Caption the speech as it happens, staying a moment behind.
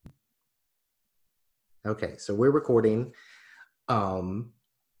Okay, so we're recording. Um,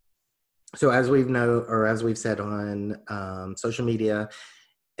 so as we've said on social media,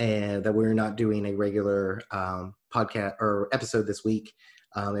 and that we're not doing a regular podcast or episode this week,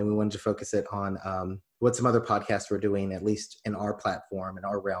 and we wanted to focus it on what some other podcasts we're doing, at least in our platform, in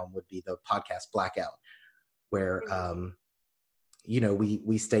our realm, would be the podcast Blackout, where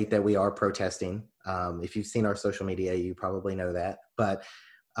we state that we are protesting. If you've seen our social media, you probably know that, but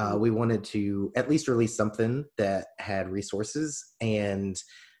we wanted to at least release something that had resources, and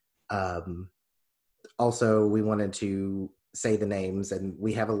also we wanted to say the names, and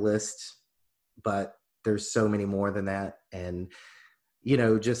we have a list, but there's so many more than that. And,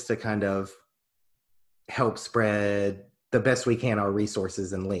 just to kind of help spread the best we can our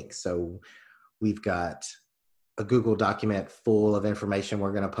resources and links. So we've got a Google document full of information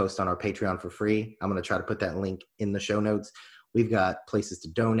we're going to post on our Patreon for free. I'm going to try to put that link in the show notes. We've got places to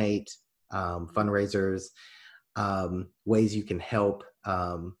donate, fundraisers, ways you can help,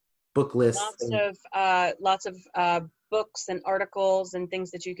 book lists. Lots of books and articles and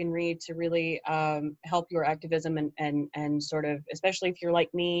things that you can read to really help your activism and sort of, especially if you're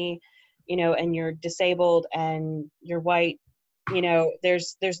like me, and you're disabled and you're white.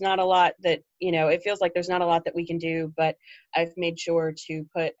 There's not a lot that, it feels like there's not a lot that we can do, but I've made sure to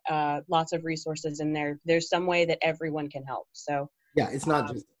put lots of resources in there. There's some way that everyone can help. So yeah, it's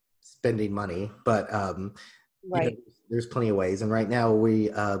not just spending money, but right. There's plenty of ways. And right now we,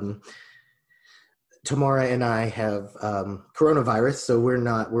 Tamara and I have coronavirus, so we're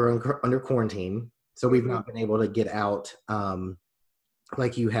under quarantine. So we've not been able to get out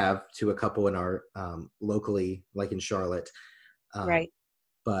like you have to a couple in our locally, like in Charlotte. Right.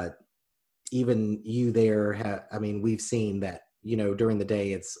 But even you there, we've seen that, during the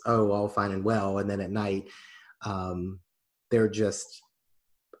day it's, all fine and well. And then at night, they're just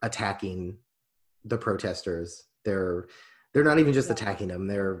attacking the protesters. They're not even just attacking them.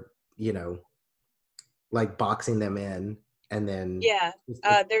 They're, like boxing them in, and then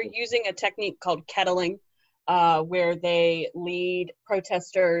they're using a technique called kettling, where they lead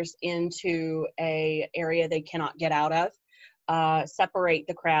protesters into a area they cannot get out of, separate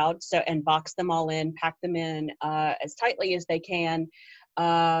the crowd, and box them all in, pack them in as tightly as they can,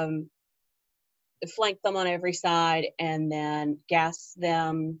 flank them on every side, and then gas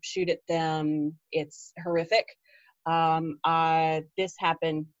them, shoot at them. It's horrific. This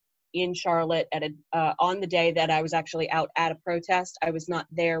happened in Charlotte on the day that I was actually out at a protest. I was not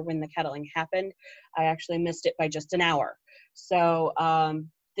there when the kettling happened. I actually missed it by just an hour. So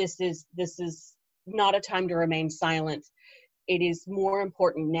this is not a time to remain silent. It is more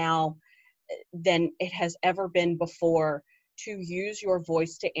important now than it has ever been before to use your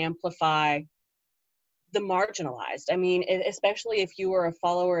voice to amplify the marginalized. I mean, especially if you are a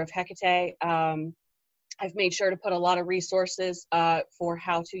follower of Hecate. I've made sure to put a lot of resources for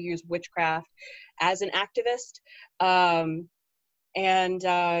how to use witchcraft as an activist.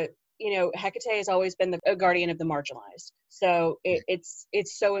 Hecate has always been the guardian of the marginalized. So it's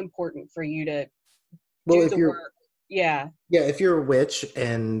so important for you to do the work. Yeah. Yeah, if you're a witch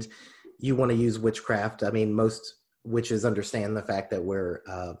and you want to use witchcraft, most witches understand the fact that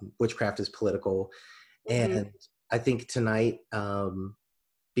witchcraft is political. And I think tonight,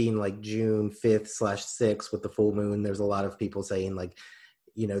 being like June 5th/6th with the full moon, there's a lot of people saying like,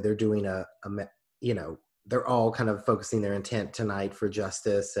 they're doing they're all kind of focusing their intent tonight for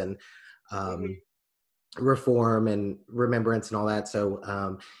justice and reform and remembrance and all that.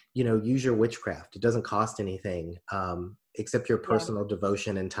 So, use your witchcraft. It doesn't cost anything except your personal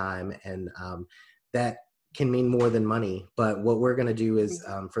devotion and time. And that can mean more than money. But what we're going to do is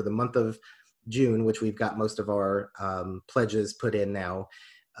for the month of June, which we've got most of our pledges put in now,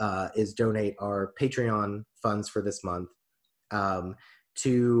 is donate our Patreon funds for this month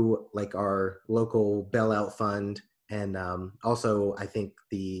to like our local bailout fund. And also I think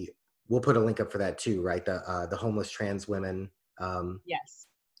we'll put a link up for that too, right? The homeless trans women yes,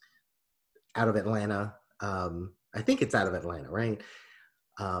 out of Atlanta. I think it's out of Atlanta, right?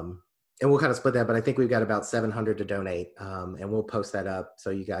 And we'll kind of split that, but I think we've got about 700 to donate, and we'll post that up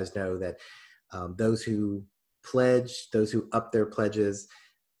so you guys know that those who pledge, those who up their pledges,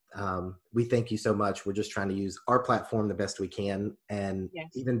 we thank you so much. We're just trying to use our platform the best we can, and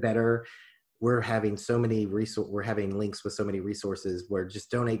even better, we're having we're having links with so many resources where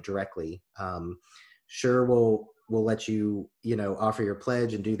just donate directly. Sure, we'll let you, offer your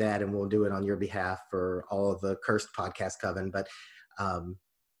pledge and do that, and we'll do it on your behalf for all of the Cursed Podcast Coven. But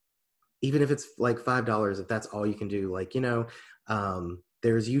even if it's like $5, if that's all you can do,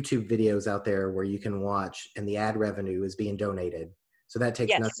 there's YouTube videos out there where you can watch and the ad revenue is being donated. So that takes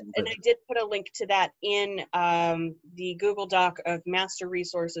Yes, nothing and but I did put a link to that in the Google Doc of master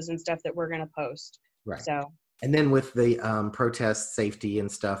resources and stuff that we're going to post. right. So, And then with the protest safety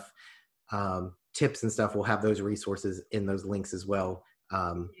and stuff, tips and stuff, we'll have those resources in those links as well.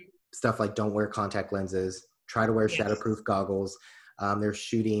 Stuff like don't wear contact lenses, try to wear yes. shadowproof goggles. They're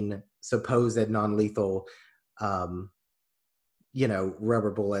shooting supposed non-lethal, rubber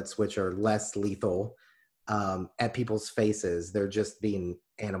bullets, which are less lethal, at people's faces. They're just being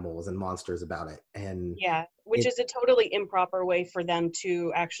animals and monsters about it. And yeah, which is a totally improper way for them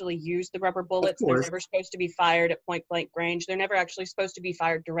to actually use the rubber bullets. They're never supposed to be fired at point blank range. They're never actually supposed to be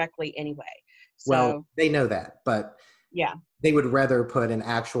fired directly anyway. So, well, they know that, but yeah, they would rather put an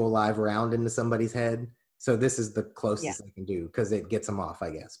actual live round into somebody's head. So this is the closest they can do because it gets them off,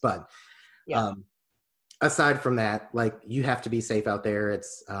 I guess. But aside from that, like, you have to be safe out there.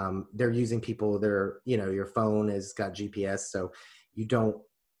 It's they're using people. They're, your phone has got GPS, so you don't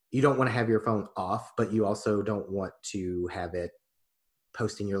want to have your phone off, but you also don't want to have it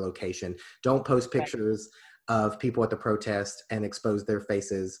posting your location. Don't post pictures of people at the protest and expose their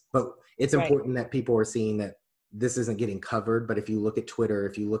faces. But it's important that people are seeing that this isn't getting covered. But if you look at Twitter,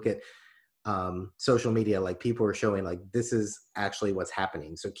 if you look at social media, like, people are showing like this is actually what's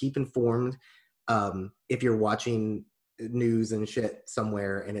happening. So keep informed. If you're watching news and shit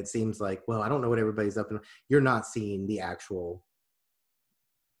somewhere and it seems like, well, I don't know what everybody's up in, you're not seeing the actual,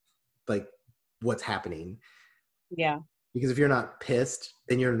 like, what's happening. Yeah. Because if you're not pissed,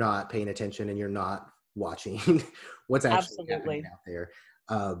 then you're not paying attention and you're not watching what's actually happening out there.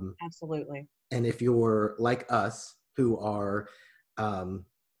 Absolutely. And if you're like us, who are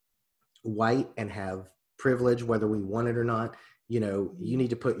white and have privilege, whether we want it or not, you need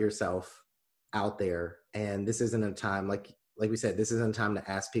to put yourself out there. And this isn't a time, like we said, this isn't a time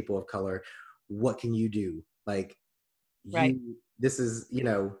to ask people of color, what can you do? Like, this is,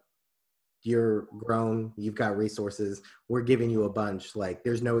 you're grown, you've got resources, we're giving you a bunch. Like,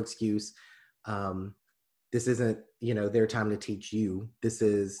 there's no excuse. This isn't, their time to teach you. This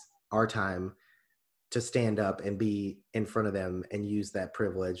is our time to stand up and be in front of them and use that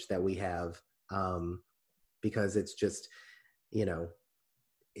privilege that we have. Because it's just,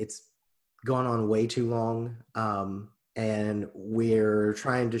 it's gone on way too long. And we're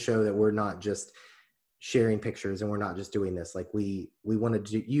trying to show that we're not just sharing pictures and we're not just doing this. Like, we wanted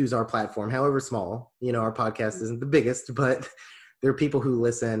to use our platform, however small, our podcast isn't the biggest, but there are people who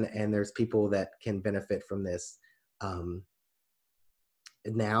listen and there's people that can benefit from this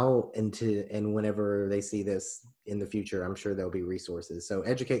now and whenever they see this in the future. I'm sure there'll be resources. So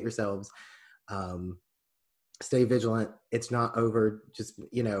educate yourselves, stay vigilant. It's not over. Just,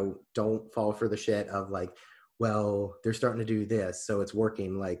 don't fall for the shit of like, well, they're starting to do this, so it's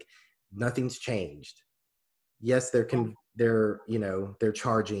working. Like, nothing's changed. Yes, they're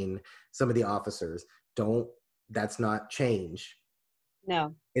charging some of the officers. That's not change.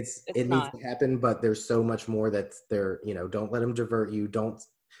 No, it needs to happen, but there's so much more that's there. Don't let them divert you.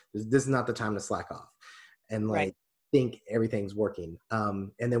 This is not the time to slack off and think everything's working.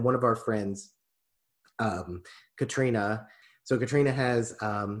 And then one of our friends, Katrina. So Katrina has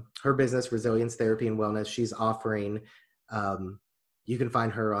her business, Resilience Therapy and Wellness. She's offering, you can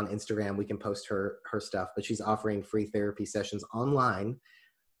find her on Instagram. We can post her stuff, but she's offering free therapy sessions online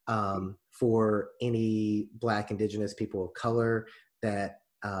for any Black, Indigenous, people of color that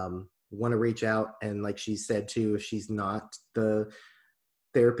want to reach out. And like she said too, if she's not the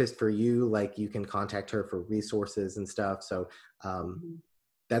therapist for you, like, you can contact her for resources and stuff. So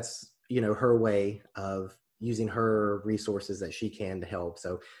that's, her way of using her resources that she can to help.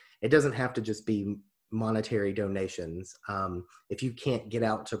 So it doesn't have to just be monetary donations. If you can't get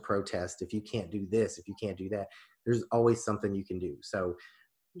out to protest, if you can't do this, if you can't do that, there's always something you can do. So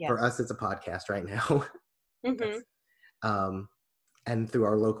for us, it's a podcast right now. And through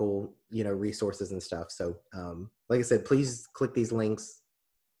our local, resources and stuff. So like I said, please click these links,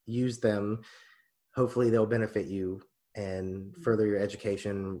 use them. Hopefully they'll benefit you and further your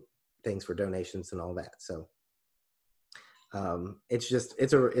education, things for donations and all that. So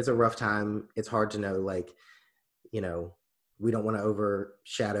it's a rough time. It's hard to know, like, we don't want to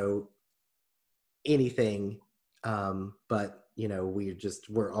overshadow anything. But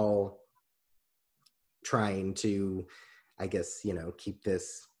we're all trying to, I guess, keep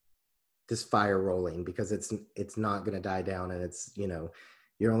this fire rolling, because it's not going to die down, and it's,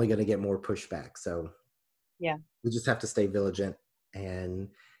 you're only going to get more pushback. So we just have to stay vigilant and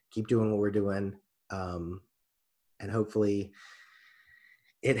keep doing what we're doing. And hopefully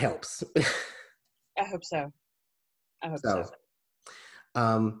it helps. I hope so.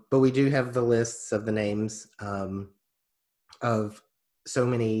 But we do have the lists of the names of so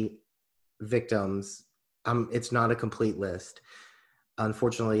many victims. It's not a complete list.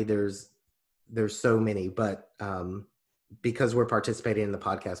 Unfortunately, there's so many, but because we're participating in the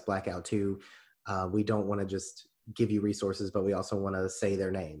podcast Blackout too, we don't want to just give you resources, but we also want to say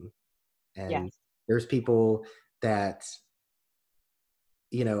their name. And Yes. there's people that,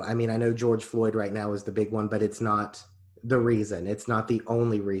 I mean, I know George Floyd right now is the big one, but it's not the reason. It's not the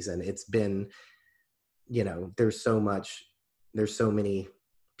only reason. It's been, there's so many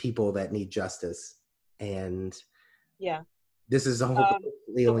people that need justice. And Yeah. this is The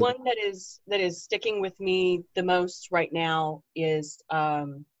one that is sticking with me the most right now is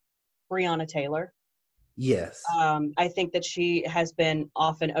Breonna Taylor. Yes. I think that she has been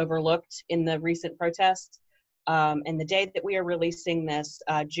often overlooked in the recent protests. And the day that we are releasing this,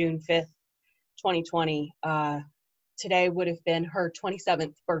 June 5th, 2020, today would have been her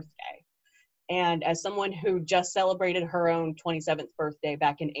 27th birthday. And as someone who just celebrated her own 27th birthday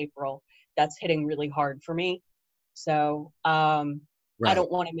back in April, that's hitting really hard for me. So I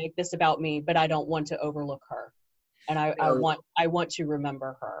don't want to make this about me, but I don't want to overlook her. And I want to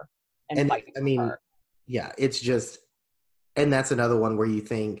remember her and fight for her. Yeah, it's just, and that's another one where you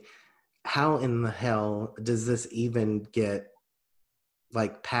think, how in the hell does this even get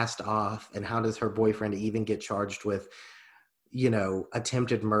like passed off, and how does her boyfriend even get charged with,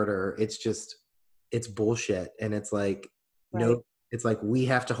 attempted murder? It's bullshit. And it's like, no, it's like, we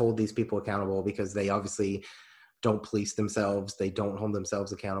have to hold these people accountable because they obviously don't police themselves. They don't hold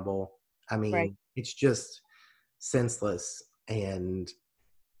themselves accountable. I mean, it's just senseless. And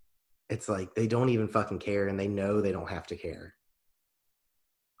it's like, they don't even fucking care, and they know they don't have to care.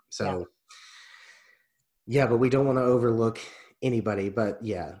 So, yeah, but we don't want to overlook anybody. But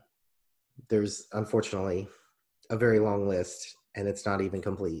yeah, there's unfortunately a very long list, and it's not even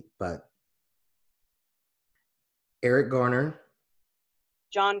complete. But Eric Garner,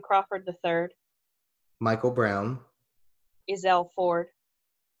 John Crawford III, Michael Brown, Ezell Ford,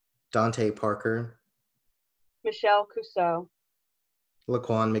 Dante Parker, Michelle Cusseau,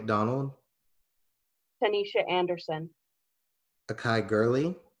 Laquan McDonald, Tanisha Anderson, Akai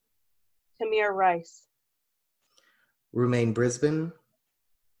Gurley, Tamir Rice, Rumaine Brisbane,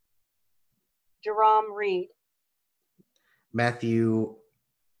 Jerome Reed, Matthew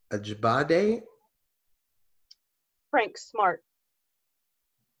Ajibade, Frank Smart,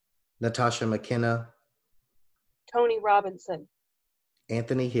 Natasha McKenna, Tony Robinson,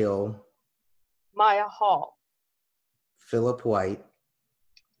 Anthony Hill, Maya Hall, Philip White,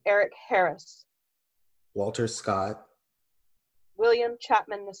 Eric Harris, Walter Scott, William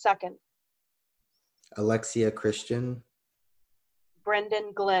Chapman II, Alexia Christian,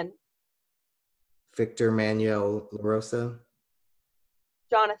 Brendan Glenn, Victor Manuel LaRosa,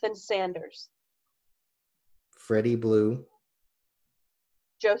 Jonathan Sanders, Freddie Blue,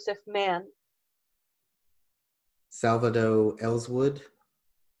 Joseph Mann, Salvador Ellswood,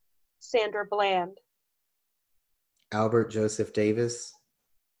 Sandra Bland, Albert Joseph Davis,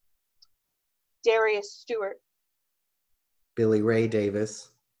 Darius Stewart, Billy Ray Davis,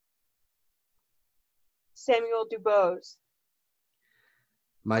 Samuel DuBose,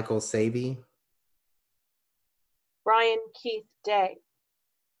 Michael Saby, Brian Keith Day,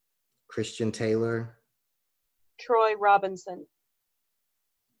 Christian Taylor, Troy Robinson,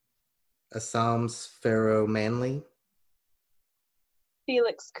 Assams Pharaoh Manley,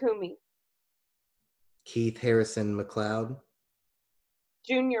 Felix Kumi, Keith Harrison McLeod,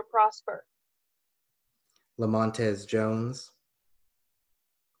 Junior Prosper, Lamontez Jones,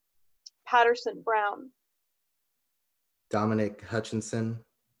 Patterson Brown, Dominic Hutchinson,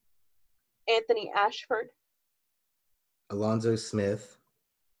 Anthony Ashford, Alonzo Smith,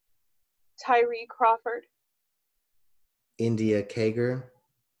 Tyree Crawford, India Kager,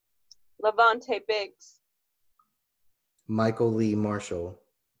 Levante Biggs, Michael Lee Marshall,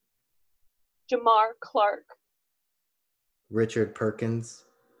 Jamar Clark, Richard Perkins,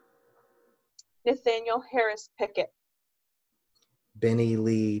 Nathaniel Harris Pickett, Benny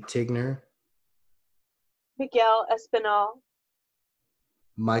Lee Tigner, Miguel Espinal,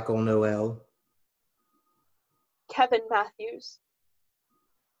 Michael Noel, Kevin Matthews,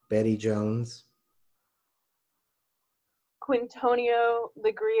 Betty Jones, Quintonio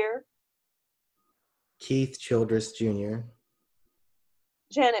Legrier, Keith Childress Jr.,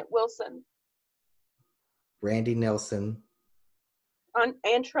 Janet Wilson, Randy Nelson,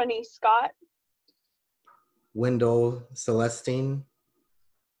 Antrony Scott, Wendell Celestine,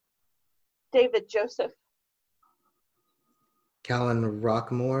 David Joseph, Callan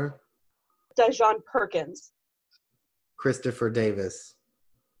Rockmore, Dijon Perkins, Christopher Davis,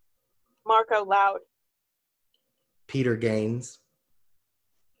 Marco Loud, Peter Gaines,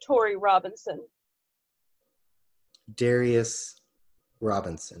 Tori Robinson, Darius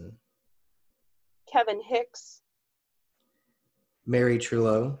Robinson, Kevin Hicks, Mary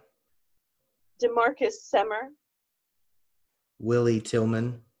Trudeau, Demarcus Semmer, Willie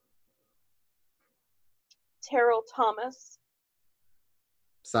Tillman, Terrell Thomas,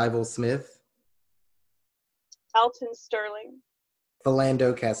 Sybil Smith, Alton Sterling,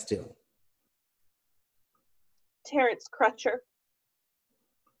 Philando Castile, Terrence Crutcher,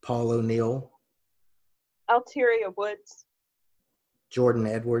 Paul O'Neill, Alteria Woods, Jordan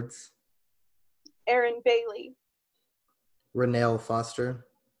Edwards, Aaron Bailey, Renelle Foster,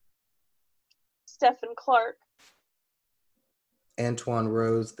 Stephen Clark, Antoine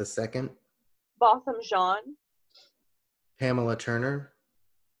Rose II, Botham Jean, Pamela Turner,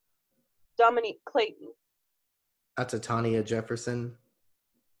 Dominique Clayton, Atatania Jefferson,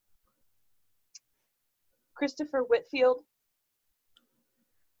 Christopher Whitfield,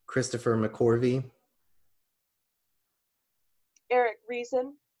 Christopher McCorvey, Eric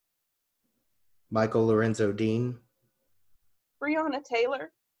Reason, Michael Lorenzo Dean, Breonna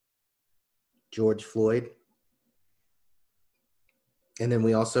Taylor, George Floyd. And then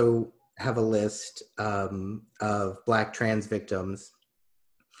we also have a list of Black trans victims,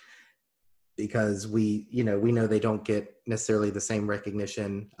 because we know they don't get necessarily the same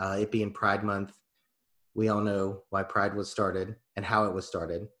recognition. It being Pride Month, we all know why Pride was started and how it was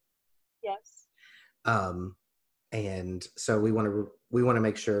started. yes, And so we want to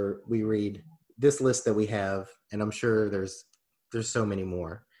make sure we read this list that we have, and I'm sure there's so many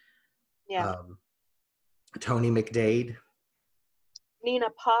more. yeah, Tony McDade, Nina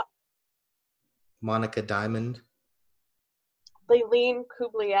Pop, Monica Diamond, Leilene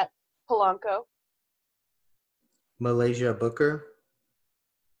Kubliet Polanco, Malaysia Booker,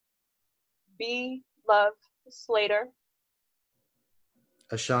 B. Love Slater,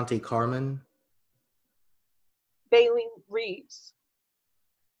 Ashanti Carmen, Bailey Reeves.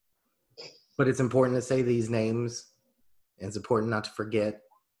 but it's important to say these names, and it's important not to forget.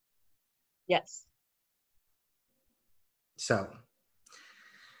 Yes. So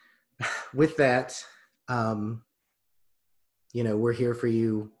with that, we're here for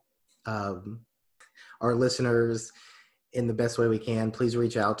you, our listeners, in the best way we can. Please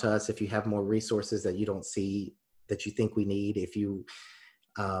reach out to us if you have more resources that you don't see that you think we need. If you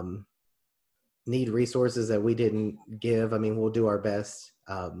need resources that we didn't give, we'll do our best.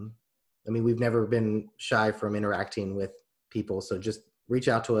 We've never been shy from interacting with people, so just reach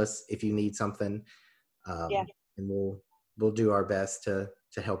out to us if you need something, and we'll do our best to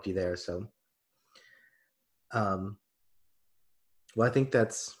help you there. So, well, I think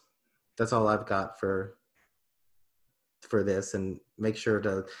that's all I've got for this, and make sure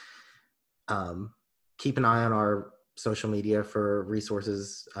to keep an eye on our social media for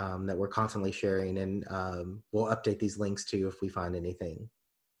resources that we're constantly sharing, and we'll update these links too if we find anything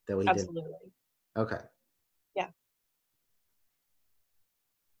that we Absolutely. didn't. Okay. Yeah.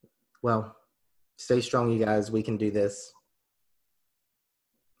 Well, stay strong, you guys. We can do this,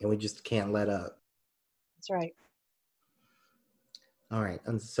 and we just can't let up. That's right. All right.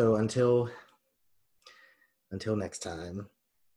 And so until next time.